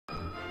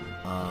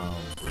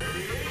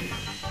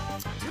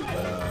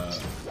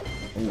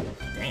Ooh,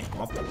 damn,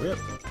 off the rip.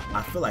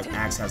 I feel like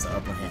Axe has the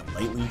upper hand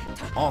lately.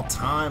 All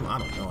time, I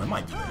don't know. It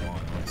might be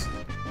Dewan, honestly.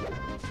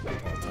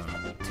 All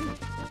time.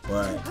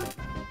 But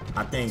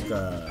I think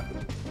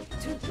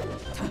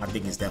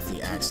it's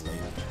definitely Axe lately.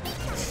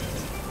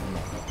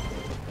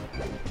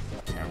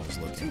 Camera's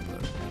looking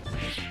good.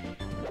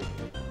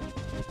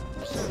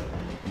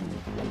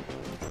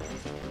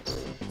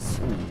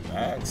 Ooh,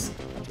 Axe.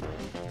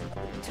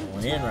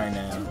 Going in right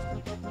now.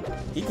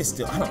 He can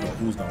still, I don't know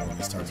who's gonna win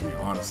this tournament,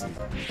 honestly.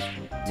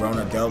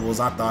 Rona doubles,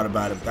 I thought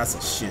about it, but that's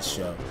a shit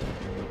show.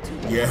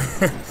 Yeah,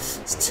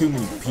 it's too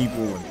many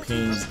people and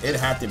pings. It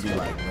had to be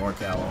like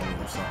NorCal only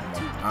or something.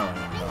 Like, I don't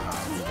even know how to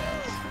do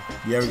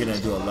that. You ever gonna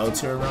do a low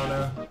tier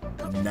Rona?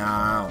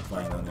 Nah, I don't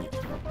plan on it.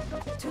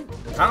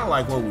 Kind of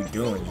like what we're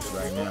doing just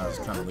right now, is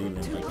kind of leaving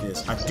it like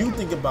this. I do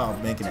think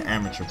about making an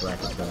amateur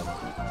bracket though.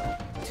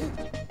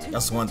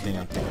 That's one thing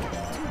I'm thinking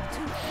about.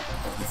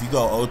 If you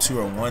go 0-2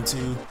 or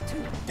 1-2,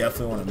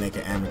 definitely want to make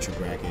an amateur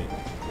bracket.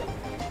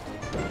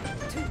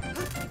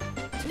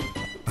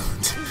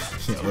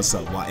 Yeah, what's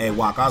up, Wak? Hey,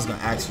 Wak, I was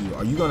gonna ask you,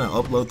 are you gonna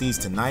upload these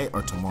tonight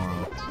or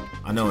tomorrow?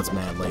 I know it's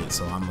mad late,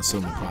 so I'm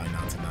assuming probably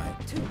not tonight.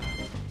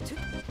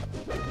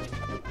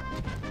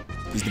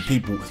 Because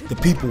the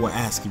people were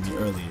asking me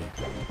earlier.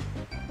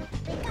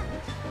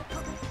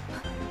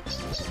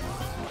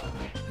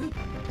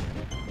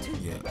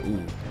 Yeah,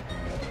 ooh.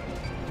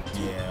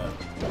 Yeah.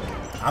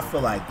 I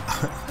feel like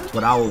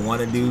what I would want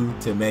to do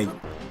to make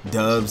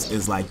dubs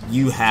is like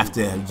you have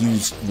to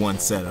use one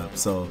setup.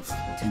 So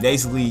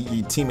basically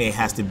your teammate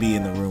has to be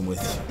in the room with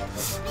you.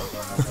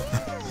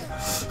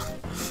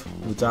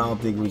 Which I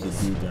don't think we could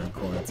do during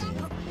quarantine.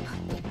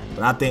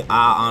 But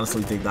I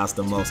honestly think that's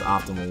the most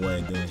optimal way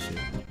of doing shit.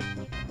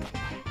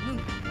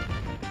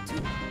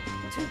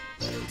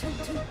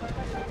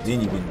 Then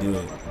you can do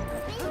it.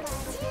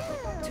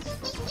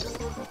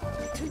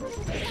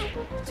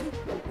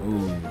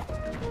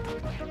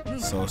 Ooh.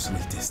 Socially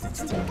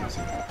distanced teams.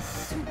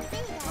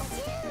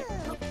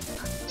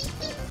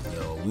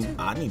 Yo,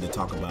 I need to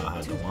talk about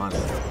how Dewan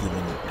is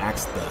giving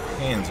Axe the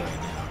hands right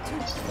now.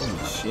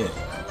 Holy shit.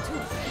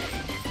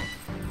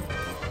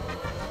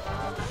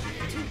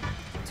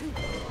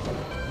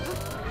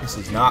 This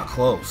is not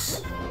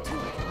close.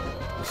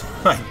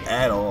 Like,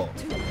 at all.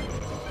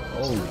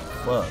 Holy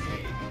fuck.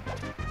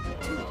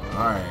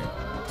 Alright.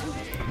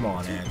 Come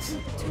on, Axe.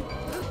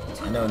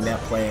 I know net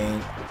play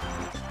ain't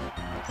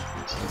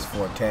his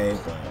forte,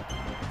 but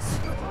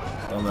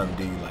don't let him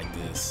do you like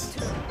this.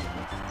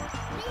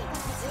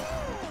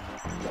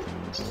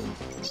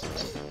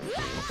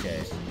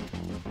 Okay.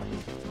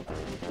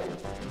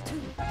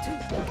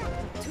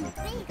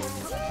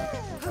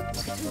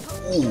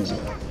 Ooh.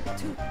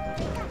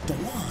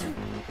 Dewan.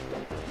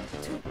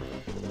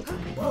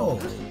 Whoa.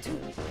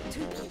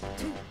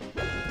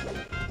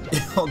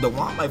 Yo,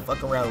 Dewan might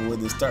fuck around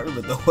with this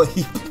tournament the way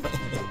he playing.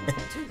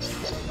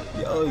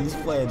 Yo, he's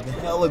playing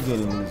hella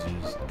good in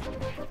losers.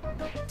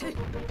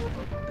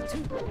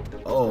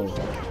 Oh.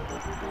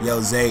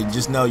 Yo, Zay,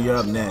 just know you're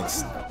up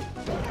next.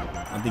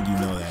 I think you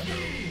know that, bro.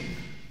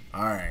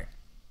 Alright.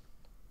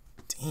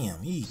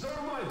 Damn, he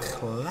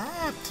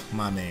clapped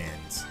my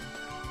mans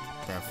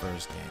that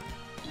first game.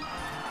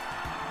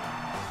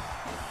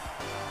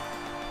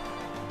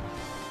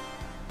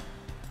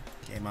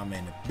 Gave my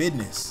man the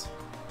business.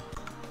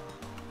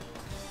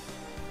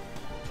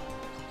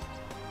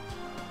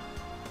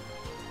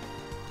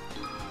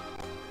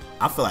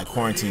 I feel like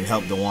quarantine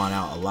helped Dewan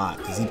out a lot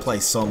because he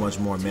plays so much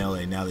more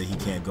melee now that he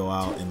can't go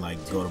out and like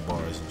go to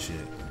bars and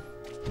shit.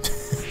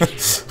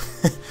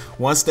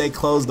 Once they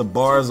close the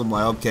bars, I'm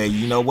like, okay,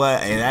 you know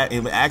what? And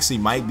it actually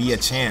might be a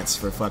chance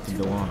for fucking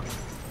Dewan.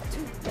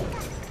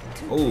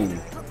 Oh,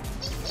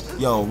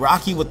 yo,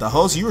 Rocky with the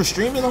host. You were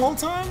streaming the whole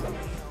time?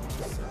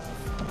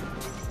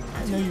 I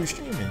didn't know you were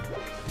streaming.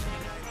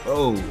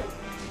 Oh.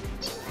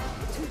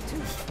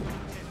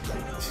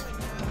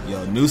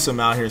 Yo, Newsom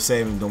out here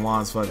saving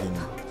Dewan's fucking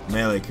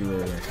melee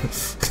career.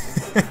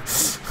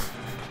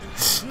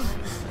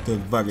 The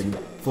fucking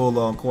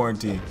full-on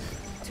quarantine.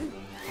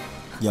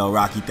 Yo,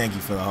 Rocky, thank you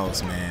for the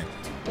host, man.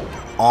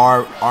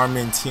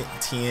 Armin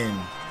Tien.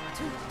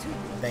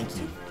 Thank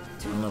you.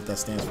 I don't know if that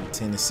stands for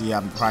Tennessee.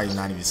 I'm probably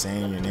not even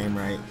saying your name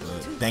right,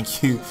 but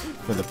thank you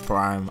for the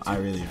prime. I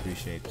really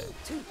appreciate that.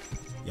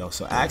 Yo,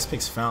 so Axe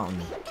picks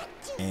Fountain,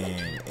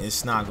 and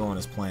it's not going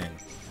as planned.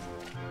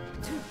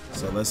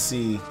 So let's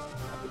see.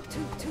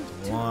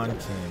 One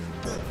can...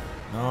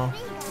 No.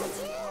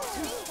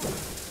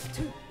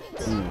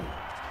 Ooh.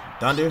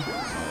 Thunder? Oh,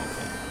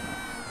 okay.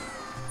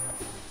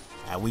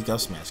 That weak up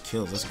smash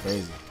kills. That's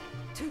crazy.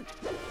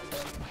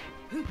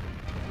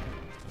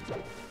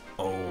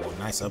 Oh,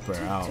 nice up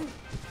air out.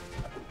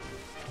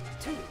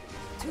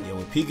 Yeah,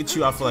 with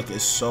Pikachu, I feel like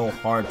it's so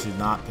hard to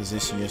not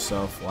position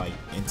yourself like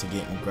into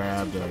getting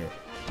grabbed or...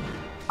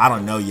 I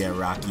don't know yet,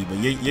 Rocky, but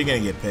you're gonna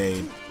get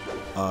paid.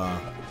 I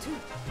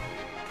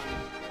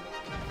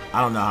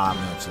don't know how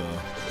much though.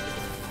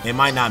 It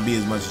might not be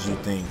as much as you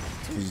think,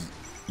 because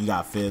you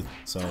got 5th,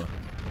 so.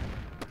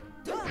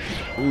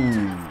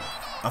 Ooh.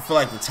 I feel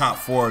like the top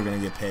 4 are gonna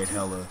get paid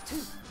hella.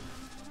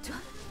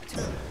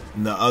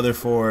 And the other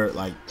 4,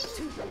 like,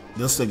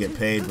 they'll still get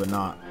paid, but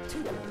not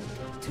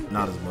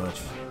as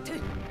much.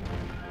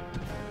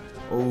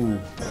 Ooh.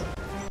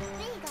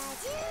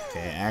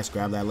 Okay, Axe,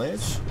 grab that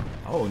ledge.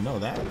 Oh no,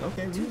 that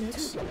okay,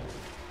 remix.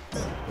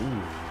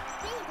 Ooh.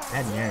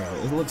 That narrow,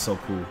 it looks so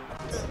cool.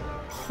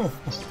 I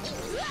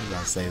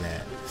gotta say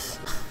that.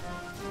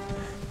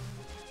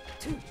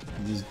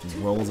 He just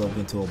rolls up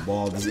into a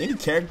ball. Does any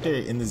character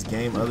in this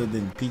game other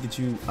than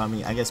Pikachu, I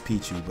mean, I guess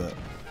Pichu, but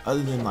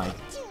other than like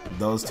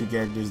those 2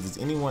 characters, does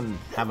anyone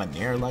have a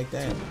nair like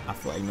that? I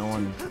feel like no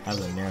one has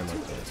a nair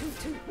like that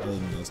other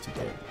than those 2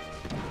 characters.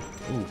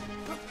 Ooh.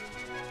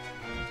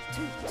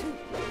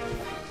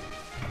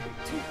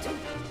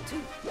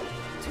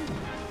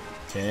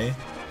 Okay,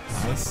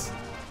 nice.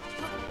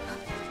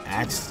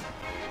 Axe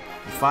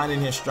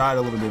finding his stride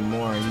a little bit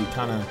more. He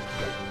kind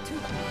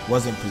of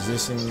wasn't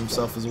positioning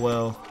himself as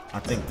well. I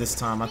think this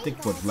time,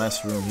 with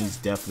less room, he's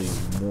definitely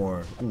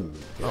more. Ooh,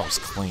 that was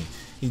clean.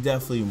 He's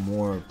definitely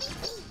more.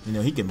 You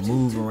know, he can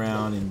move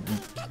around, and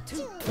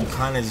you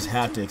kind of just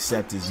have to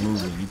accept his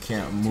movement. You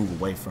can't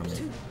move away from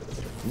it.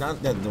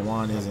 Not that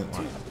Dewan isn't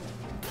like.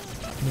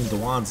 I mean,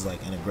 Dewan's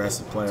like an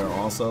aggressive player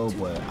also,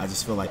 but I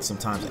just feel like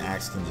sometimes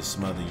Axe can just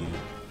smother you.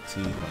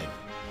 See, like,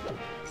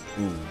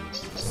 ooh,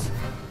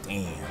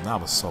 damn, that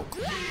was so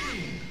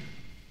clean.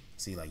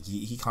 See, like,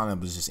 he kind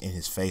of was just in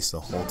his face the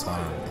whole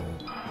time, and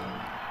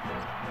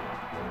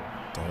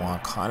Dewan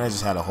kind of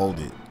just had to hold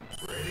it.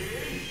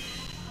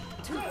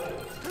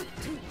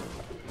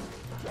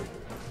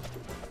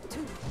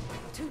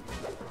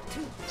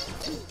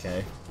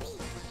 Okay.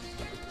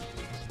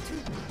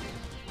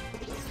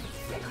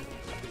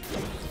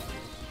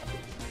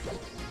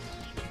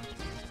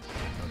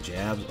 No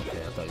jabs?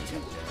 Okay, I thought he was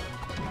gonna jab.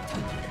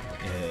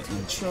 Yeah,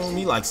 and Shroomed,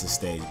 he likes the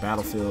stage.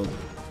 Battlefield,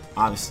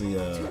 obviously,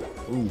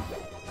 ooh,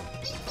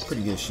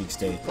 pretty good Sheik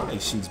stage. Probably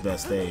Sheik's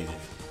best stage.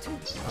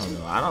 I don't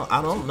know.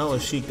 I don't know a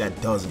Sheik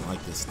that doesn't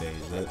like this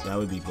stage. That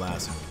would be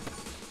blasphemy.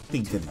 I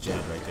think he could have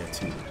jabbed right there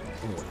too.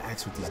 Oh,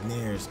 Axe with his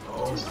nairs.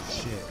 Oh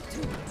shit.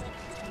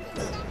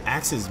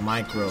 Axe's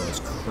micro is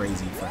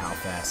crazy for how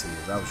fast he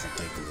is. That was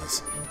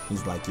ridiculous.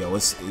 He's like, yo,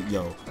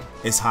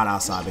 it's hot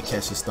outside, but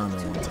catch his thunder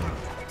one time.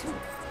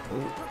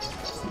 Ooh.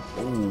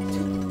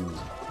 Ooh.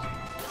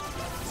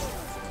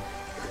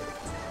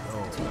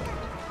 Oh.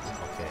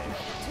 Okay.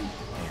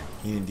 Damn,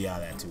 he didn't DI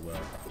that too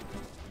well.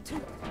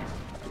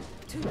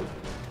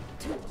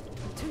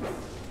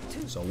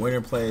 So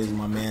winner plays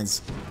my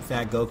man's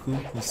Fat Goku.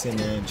 He's sitting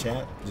there in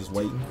chat, just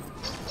waiting.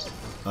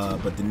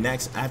 But the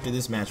next, after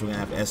this match, we're gonna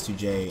have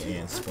S2J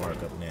and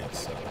Spark up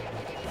next. So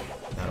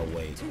that'll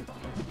wait.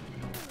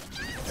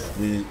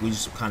 We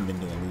just kind of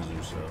been doing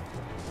losers, so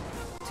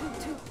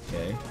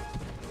okay.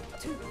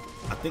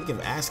 I think if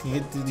Axe can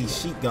get through these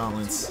Sheik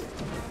gauntlets,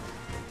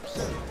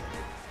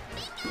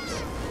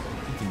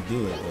 he can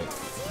do it. But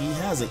he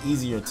has an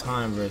easier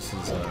time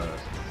versus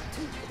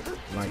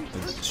like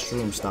the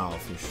Shroomed style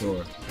for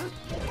sure.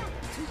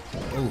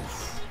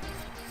 Oof.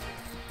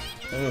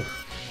 Oof.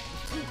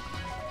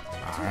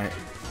 Alright.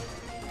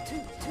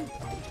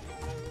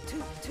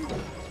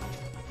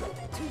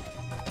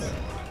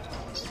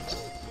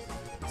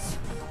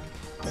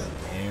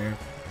 There.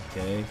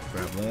 Okay.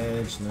 Grab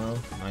ledge. No.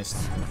 Nice.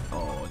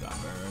 Oh, it got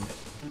burned.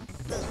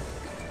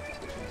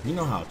 You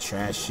know how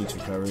trash Sheik's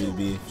recovery would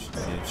be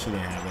if she didn't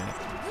have that.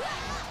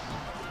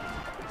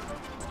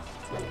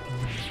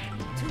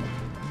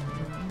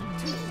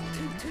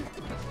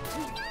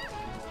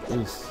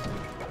 Oof.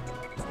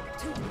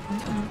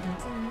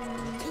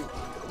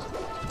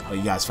 Oh,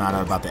 you guys found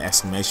out about the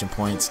exclamation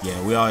points? Yeah,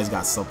 we always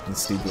got something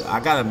stupid. I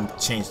gotta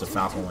change the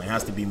Falcon one. It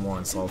has to be more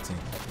insulting.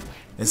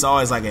 It's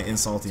always like an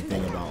insulting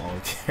thing about all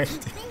the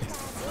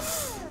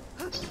characters.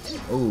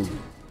 Ooh,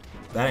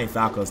 that ain't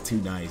Falco's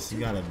too nice. You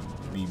gotta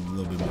be a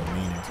little bit more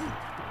meaner.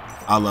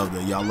 I love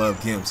that. Y'all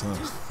love Gimps, huh?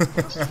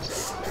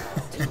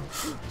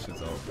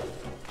 Shit's over.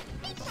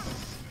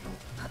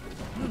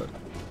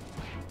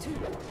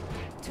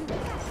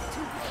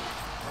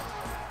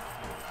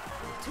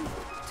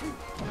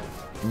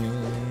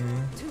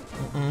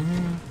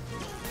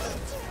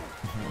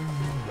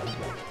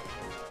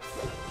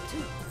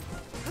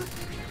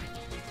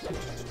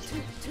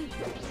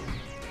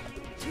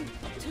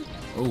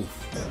 Oof.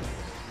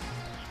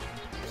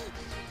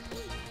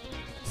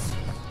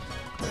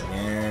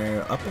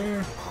 There, up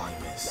there? Oh, I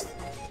missed.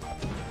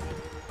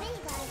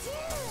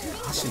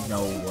 I should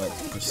know what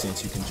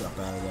percent you can jump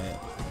out of that.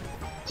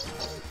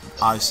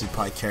 Obviously,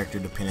 probably character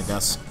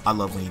dependent. I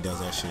love when he does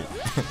that shit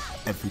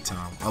every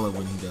time. I love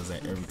when he does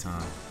that every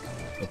time.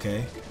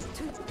 Okay.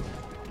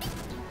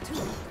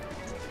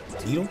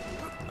 Needle?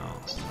 No.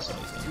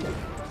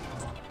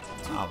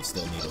 I was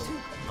still needle.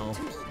 No.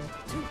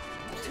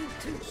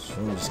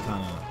 Shroomed just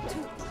kind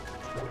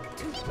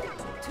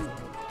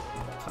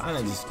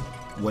of just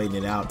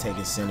waiting it out,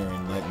 taking center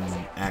and letting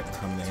Act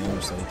come to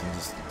him so he can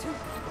just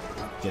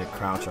get a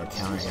crouch or a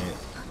counter hit.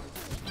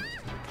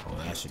 Oh,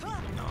 that should be,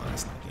 no,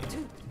 that's not good.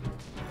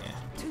 Yeah,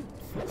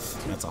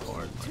 that's a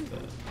hard like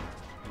that.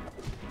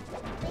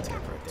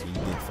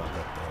 fuck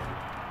up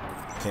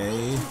there.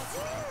 Okay.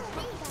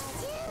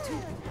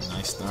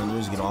 Nice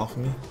thunders. Get off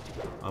me.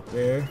 Up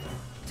there.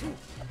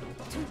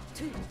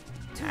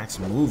 Axe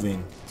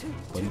moving,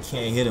 but he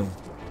can't hit him.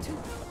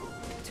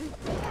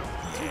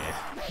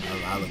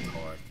 Yeah, I looked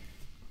hard.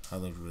 I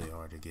looked really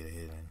hard to get a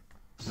hit in.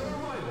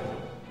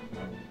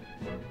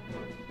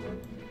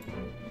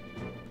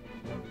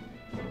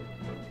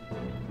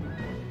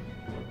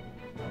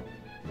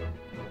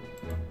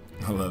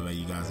 I love that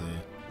you guys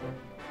are.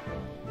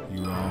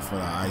 You were on for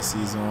the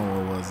icy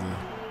zone. What was it? I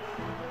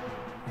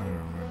don't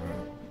remember.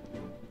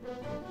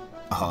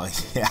 Oh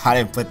yeah, I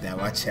didn't put that in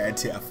my chat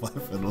too. I fought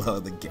for the love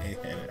of the game.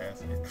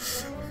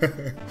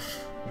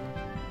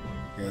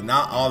 Yeah,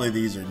 not all of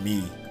these are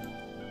me.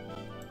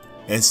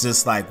 It's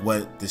just like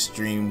what the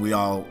stream we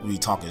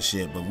talking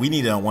shit, but we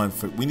need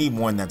we need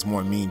one that's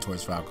more mean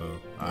towards Falco.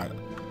 I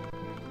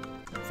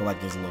feel like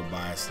there's a little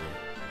bias there.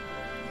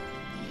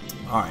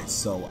 All right,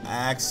 so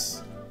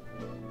Axe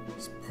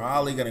is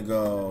probably gonna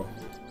go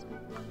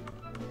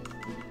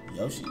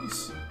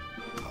Yoshi's.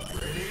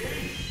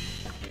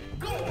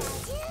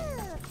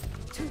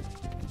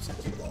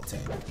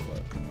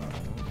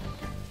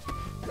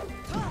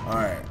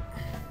 Alright.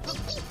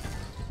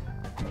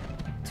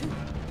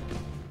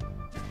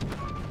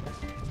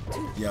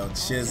 Yo,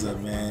 Chizza,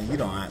 man. You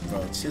don't have, bro.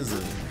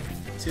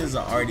 Chizza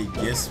already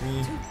gets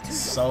me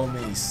so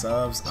many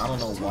subs. I don't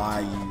know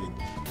why you would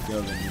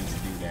feel the need to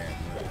do that,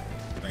 but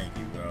thank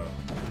you, bro.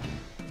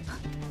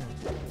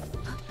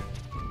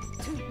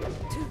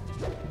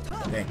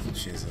 Thank you,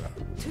 Chizza.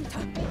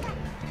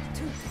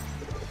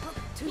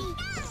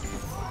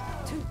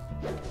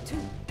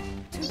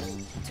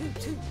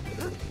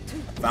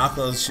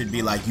 Falcos should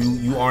be like,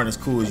 you aren't as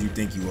cool as you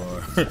think you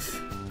are.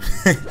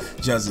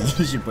 Justin,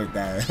 you should put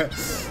that.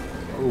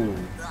 Ooh.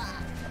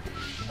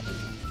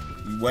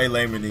 You way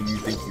lamer than you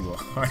think you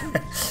are.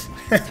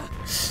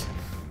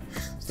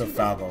 It's the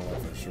Falco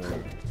one for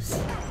sure.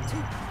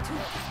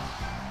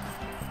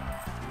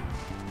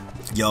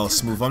 Yo,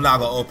 Smooth, I'm not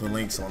gonna open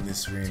links on this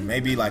stream.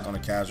 Maybe like on a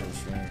casual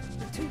stream.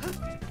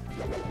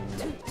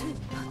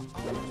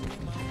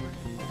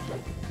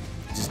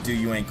 Just do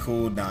you ain't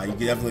cool. Nah, you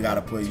definitely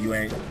gotta put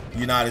you're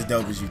not as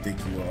dope as you think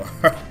you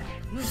are.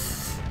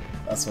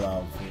 That's what I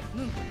would put.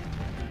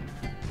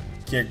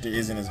 Character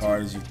isn't as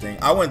hard as you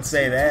think. I wouldn't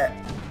say that.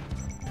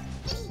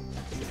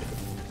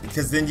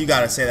 Because then you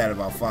gotta say that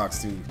about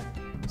Fox too,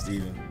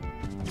 Steven.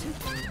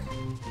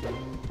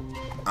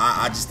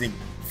 I just think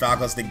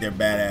Falcons think they're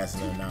badass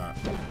and they're not.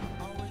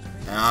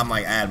 And I'm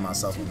like adding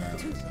myself on that.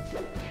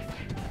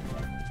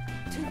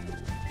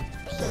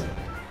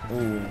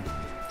 Ooh.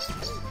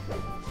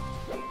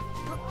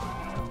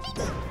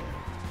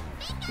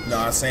 No,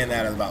 I was saying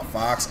that about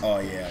Fox. Oh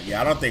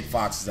yeah. I don't think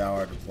Fox is that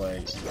hard to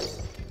play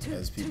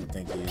as people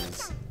think he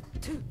is. I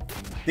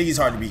think he's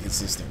hard to be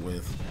consistent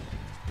with.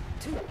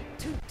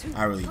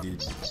 I really do.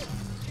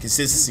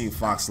 Consistency of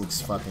Fox looks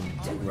fucking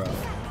rough.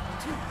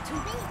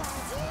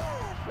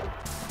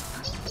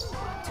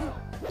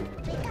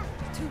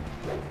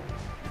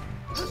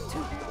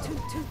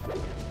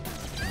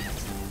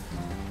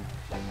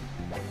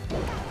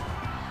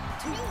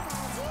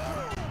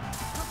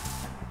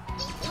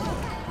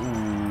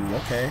 Ooh,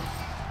 okay.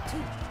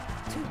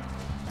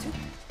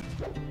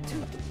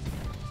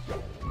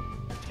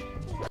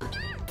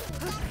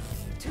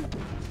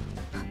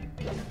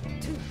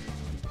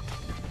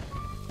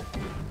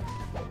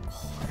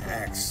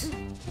 Axe.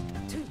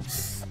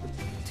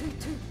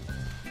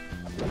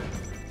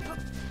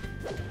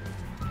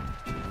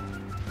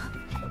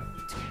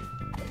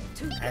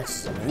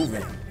 Axe is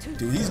moving.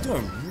 Dude, he's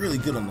doing really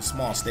good on the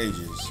small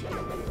stages.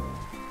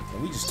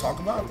 Can we just talk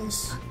about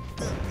this?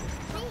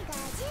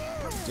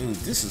 Dude,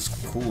 this is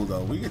cool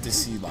though. We get to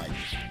see like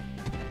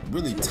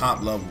really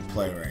top level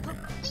play right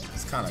now.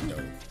 It's kind of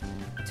dope.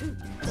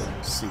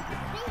 Super.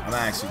 I'm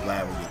actually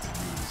glad we get to do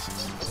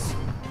this.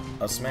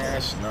 A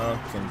smash? No,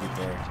 couldn't get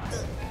there.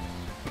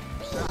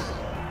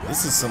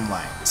 This is some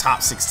like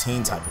top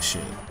 16 type of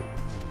shit.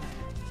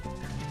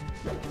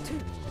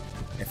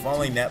 If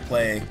only net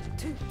play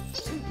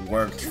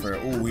worked for.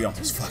 Ooh, we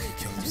almost fucking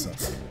killed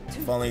himself.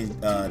 If only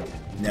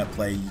net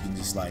play, you can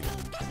just like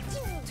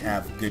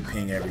have good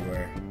ping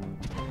everywhere.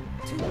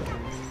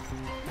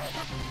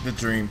 The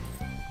dream.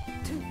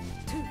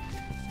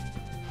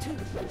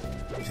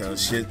 Yo,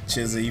 shit,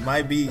 Chizza, he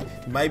might be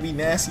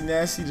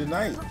nasty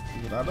tonight,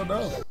 but I don't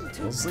know.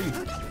 We'll see.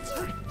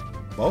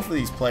 Both of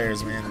these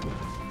players, man.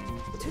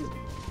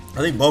 I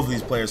think both of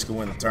these players could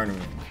win the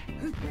tournament.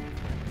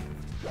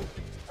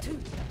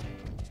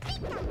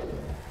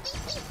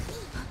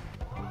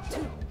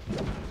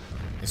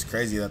 It's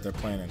crazy that they're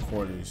playing in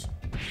quarters.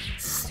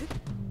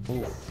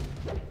 Ooh.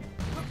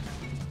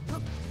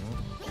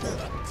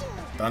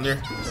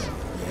 Thunder?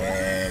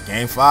 Yeah,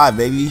 game 5,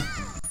 baby.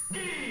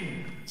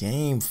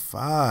 Game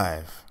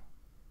 5.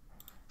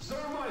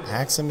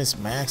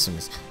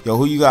 Maximus. Yo,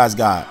 who you guys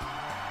got?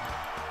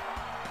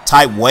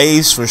 Type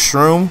waves for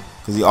Shroom,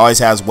 because he always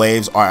has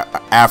waves, or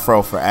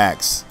Afro for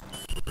Axe.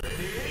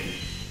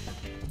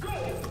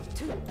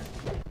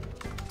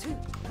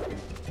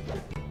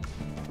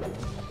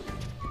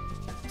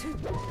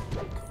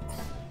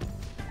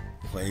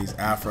 Blaze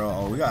Afro.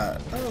 Oh, we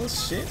got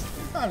shit.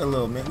 We got a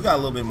little bit. We got a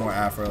little bit more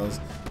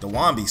afros.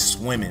 Dewan be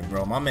swimming,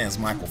 bro. My man's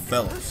Michael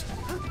Phelps.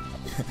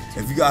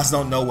 If you guys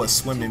don't know what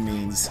swimming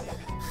means,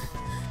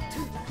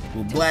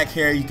 with black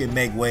hair you can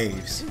make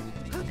waves,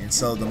 and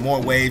so the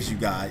more waves you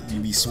got, you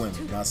be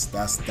swimming. That's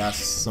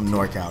some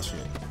NorCal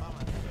shit,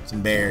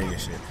 some Bay Area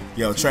shit.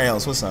 Yo,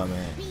 Trails, what's up,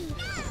 man?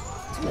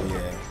 Oh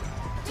yeah,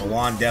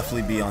 Dewan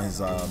definitely be on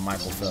his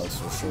Michael Phelps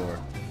for sure.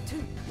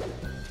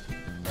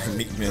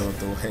 Meek Mill with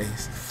the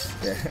waves.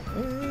 Yeah.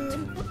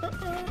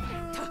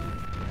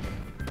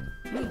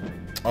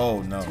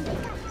 Oh no.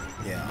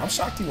 Yeah, I'm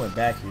shocked he went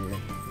back here.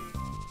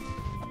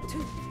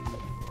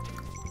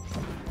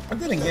 But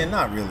then again,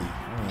 not really.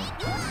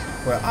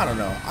 Well, I don't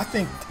know. I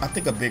think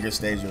a bigger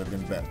stage would have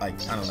been better. Like,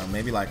 I don't know,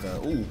 maybe like a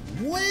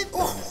what?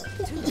 Oh,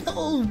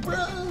 yo, bro,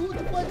 what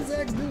the fuck is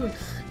X doing?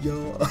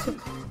 Yo,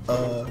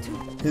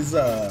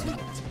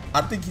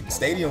 I think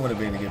Stadium would have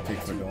been a good pick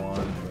for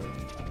Dewan.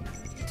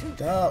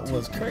 That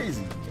was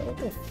crazy. Yo, what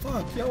the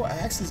fuck? Yo,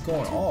 Axe is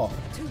going off.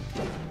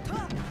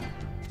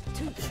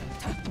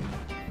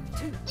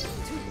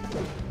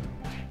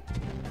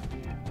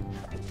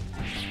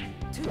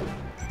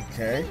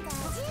 Okay.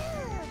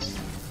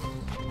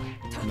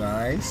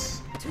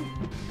 Nice.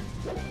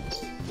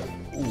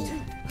 Ooh.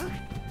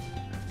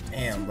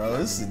 Damn, bro.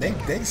 This is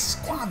they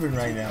squabbling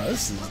right now.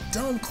 This is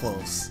dumb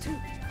close.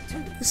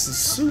 This is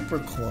super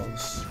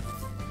close.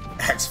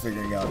 Axe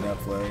figuring out that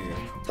play.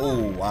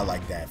 Oh, I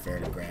like that fair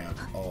to ground.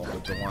 Oh,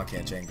 but Dewan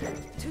can't chain grab.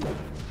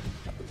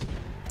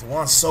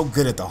 Dewan's so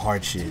good at the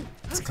hard shit.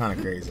 It's kind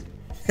of crazy.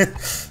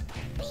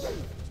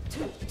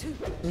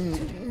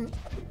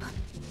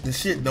 The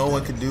shit no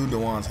one can do,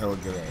 Dewan's hella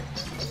good at.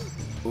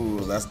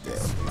 Ooh, that's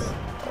dead. Oh,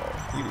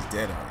 he was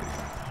dead already.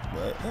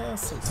 But yeah,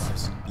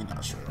 sometimes you're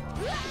not sure.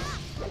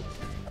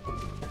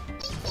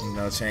 You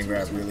know, chain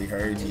grab really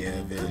hurt.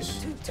 Yeah,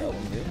 Vish. Tell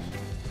him, Vish.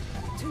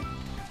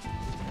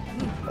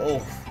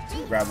 Oh,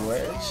 grab a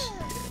wedge.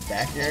 Yeah,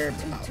 back air.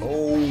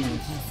 Oh, he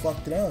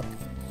fucked it up.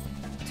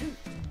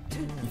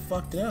 He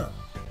fucked it up.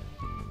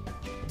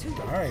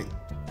 Alright.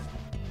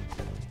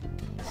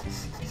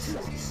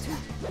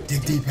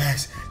 Dig deep,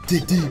 Axe.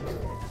 Dig deep.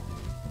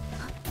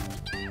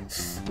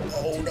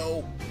 Oh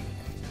no.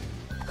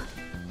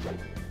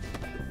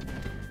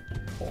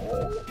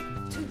 Oh.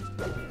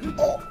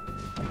 Oh.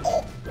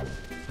 Oh.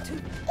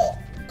 Oh.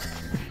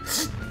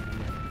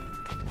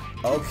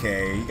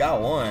 Okay, you got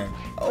one.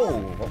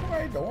 Oh,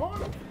 alright, go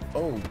on.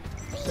 Oh.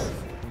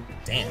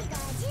 Damn.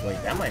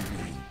 Wait, that might be.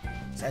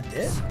 Is that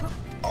dead?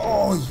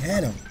 Oh, he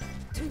had him.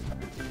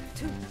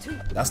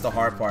 That's the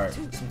hard part.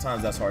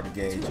 Sometimes that's hard to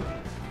gauge.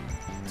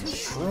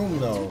 Shroomed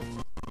though.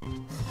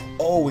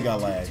 Oh, we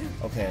got lag.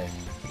 Okay.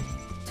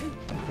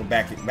 We're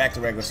back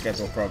to regular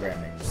schedule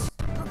programming.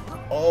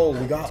 Oh,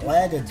 we got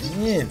lag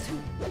again.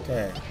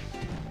 Okay.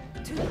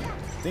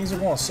 Things are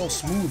going so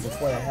smooth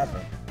before that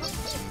happened.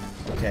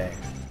 Okay.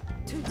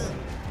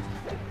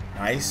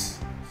 Nice.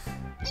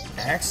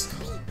 Axe.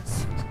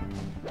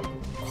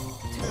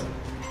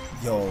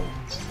 Yo.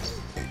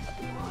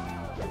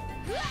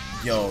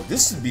 Yo,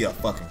 this would be a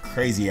fucking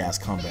crazy ass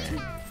comeback.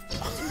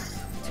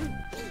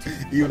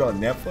 Even on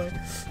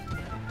Netflix.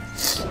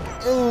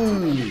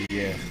 Ooh,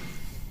 yeah.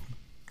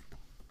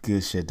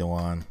 Good shit,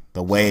 Dewan.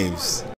 The waves.